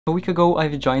A week ago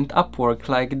I've joined Upwork,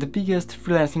 like the biggest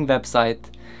freelancing website,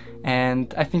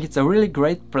 and I think it's a really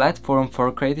great platform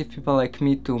for creative people like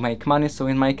me to make money, so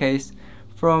in my case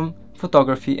from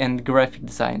photography and graphic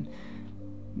design.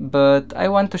 But I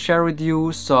want to share with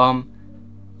you some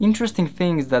interesting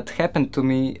things that happened to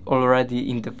me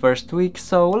already in the first week,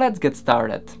 so let's get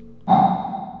started.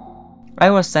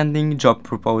 I was sending job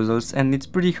proposals and it's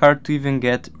pretty hard to even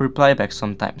get reply back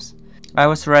sometimes. I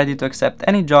was ready to accept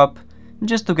any job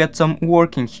just to get some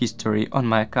working history on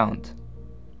my account.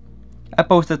 I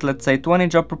posted, let's say, 20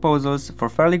 job proposals for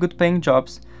fairly good paying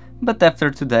jobs, but after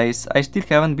 2 days I still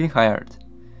haven't been hired.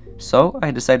 So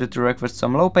I decided to request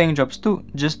some low paying jobs too,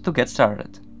 just to get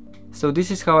started. So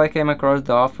this is how I came across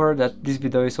the offer that this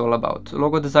video is all about: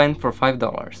 logo design for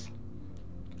 $5.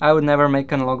 I would never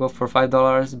make a logo for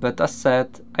 $5, but as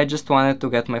said, I just wanted to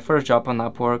get my first job on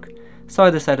Upwork, so I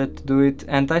decided to do it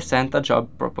and I sent a job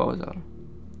proposal.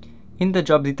 In the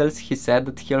job details he said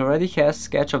that he already has a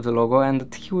sketch of the logo and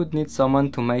that he would need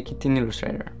someone to make it in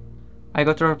Illustrator. I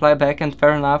got a reply back and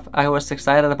fair enough, I was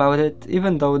excited about it,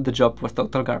 even though the job was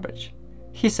total garbage.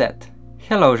 He said,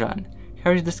 "Hello Jean,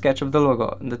 here is the sketch of the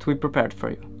logo that we prepared for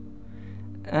you."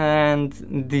 And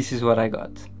this is what I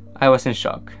got. I was in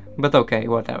shock, but okay,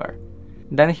 whatever.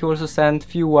 Then he also sent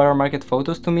few watermarked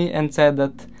photos to me and said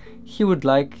that he would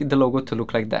like the logo to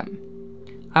look like them.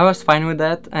 I was fine with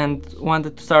that and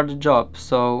wanted to start the job,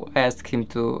 so I asked him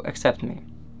to accept me.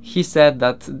 He said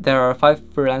that there are 5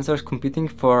 freelancers competing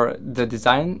for the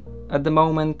design at the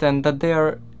moment and that they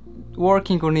are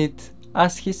working on it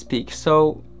as he speaks.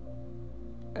 So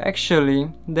actually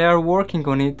they are working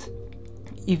on it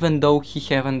even though he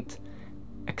haven't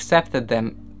accepted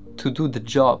them to do the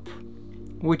job,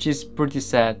 which is pretty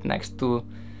sad next to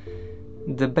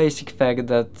the basic fact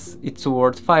that it's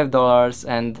worth $5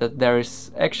 and that there is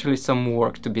actually some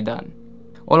work to be done.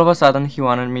 All of a sudden he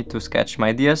wanted me to sketch my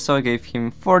ideas, so I gave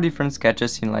him 4 different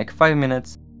sketches in like 5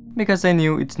 minutes, because I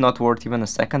knew it's not worth even a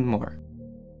second more.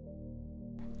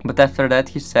 But after that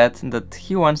he said that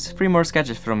he wants 3 more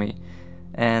sketches from me,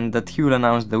 and that he will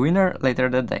announce the winner later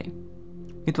that day.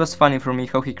 It was funny for me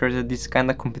how he created this kind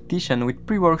of competition with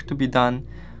pre-work to be done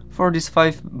for this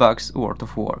 $5 worth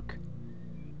of work.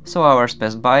 So hours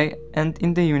passed by, and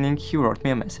in the evening he wrote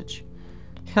me a message.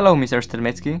 "Hello Mr.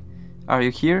 Stermecki, are you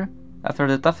here? After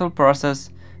the tough process,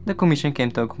 the commission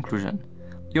came to a conclusion.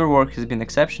 Your work has been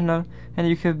exceptional and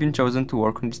you have been chosen to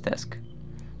work on this task.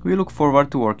 We look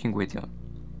forward to working with you."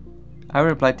 I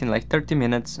replied in like 30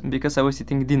 minutes because I was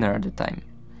eating dinner at the time.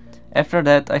 After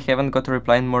that I haven't got a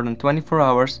reply in more than 24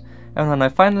 hours, and when I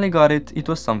finally got it, it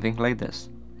was something like this.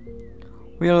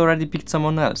 "We already picked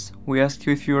someone else. We asked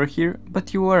you if you were here,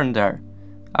 but you weren't there."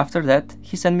 After that,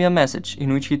 he sent me a message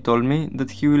in which he told me that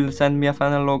he will send me a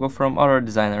final logo from other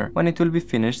designer when it will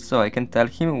be finished, so I can tell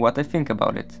him what I think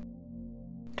about it.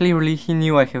 Clearly he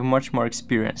knew I have much more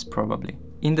experience, probably.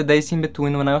 In the days in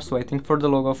between, when I was waiting for the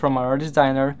logo from our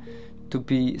designer to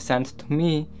be sent to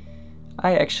me,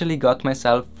 I actually got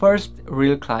myself first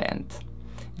real client,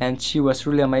 and she was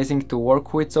really amazing to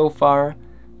work with so far.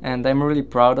 And I'm really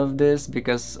proud of this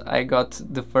because I got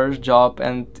the first job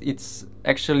and it's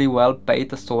actually well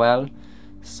paid as well,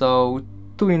 so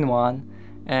 2 in 1.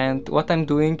 And what I'm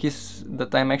doing is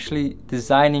that I'm actually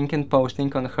designing and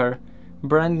posting on her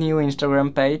brand new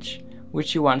Instagram page, which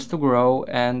she wants to grow,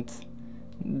 and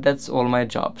that's all my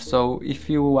job. So if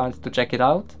you want to check it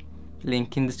out,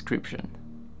 link in description.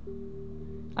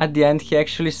 At the end he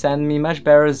actually sent me much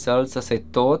better results as I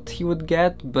thought he would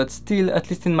get, but still,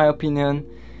 at least in my opinion,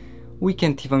 we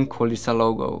can't even call this a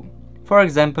logo. For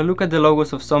example, look at the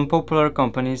logos of some popular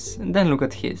companies, then look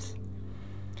at his.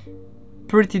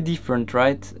 Pretty different,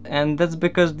 right? And that's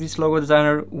because this logo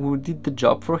designer who did the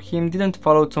job for him didn't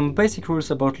follow some basic rules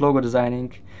about logo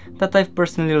designing that I've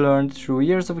personally learned through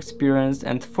years of experience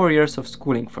and 4 years of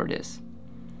schooling for this.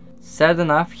 Sad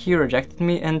enough, he rejected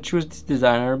me and chose this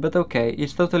designer, but okay,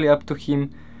 it's totally up to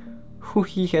him who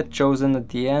he had chosen at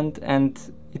the end, and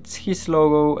it's his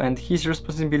logo and his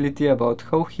responsibility about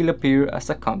how he'll appear as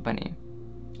a company.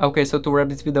 Okay, so to wrap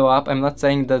this video up, I'm not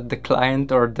saying that the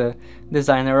client or the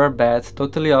designer are bad,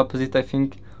 totally opposite. I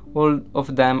think all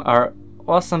of them are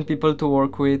awesome people to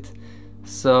work with.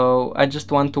 So I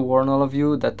just want to warn all of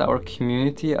you that our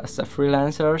community as a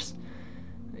freelancers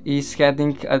is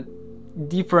heading a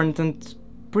different and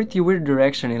pretty weird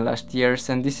direction in last years,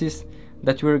 and this is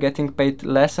that we're getting paid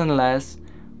less and less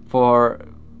for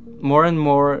more and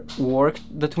more work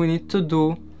that we need to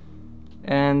do,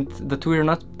 and that we're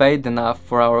not paid enough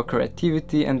for our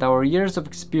creativity and our years of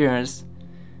experience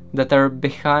that are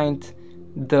behind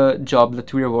the job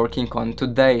that we are working on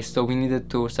today. So we needed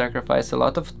to sacrifice a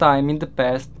lot of time in the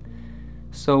past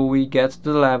so we get to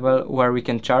the level where we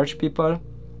can charge people.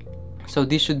 So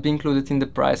this should be included in the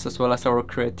price, as well as our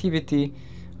creativity,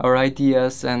 our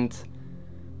ideas, and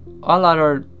all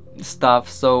other stuff.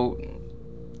 So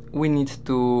we need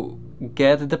to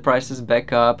get the prices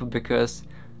back up, because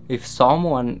if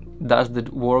someone does the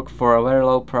work for a very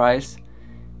low price,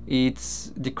 it's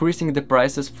decreasing the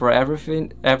prices for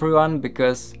everyone,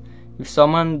 because if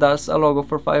someone does a logo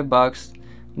for $5,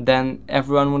 then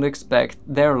everyone would expect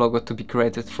their logo to be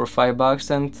created for $5,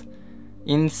 and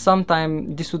in some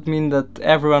time this would mean that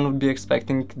everyone would be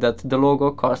expecting that the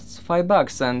logo costs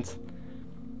 $5, and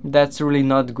that's really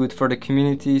not good for the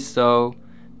community. So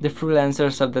the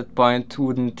freelancers at that point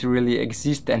wouldn't really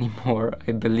exist anymore,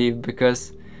 I believe,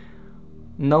 because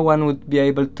no one would be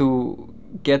able to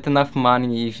get enough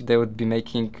money if they would be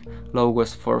making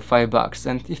logos for $5.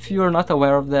 And if you're not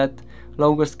aware of that,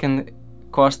 logos can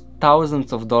cost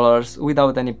thousands of dollars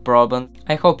without any problem.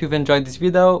 I hope you've enjoyed this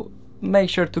video. Make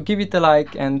sure to give it a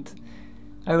like, and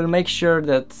I will make sure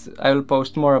that I will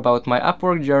post more about my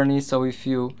Upwork journey. So if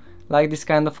you like this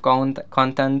kind of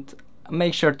content,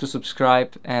 make sure to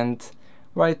subscribe and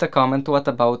write a comment what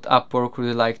about Upwork would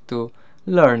you like to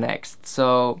learn next.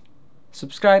 So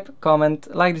subscribe,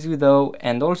 comment, like this video,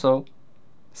 and also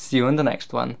see you in the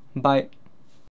next one. Bye.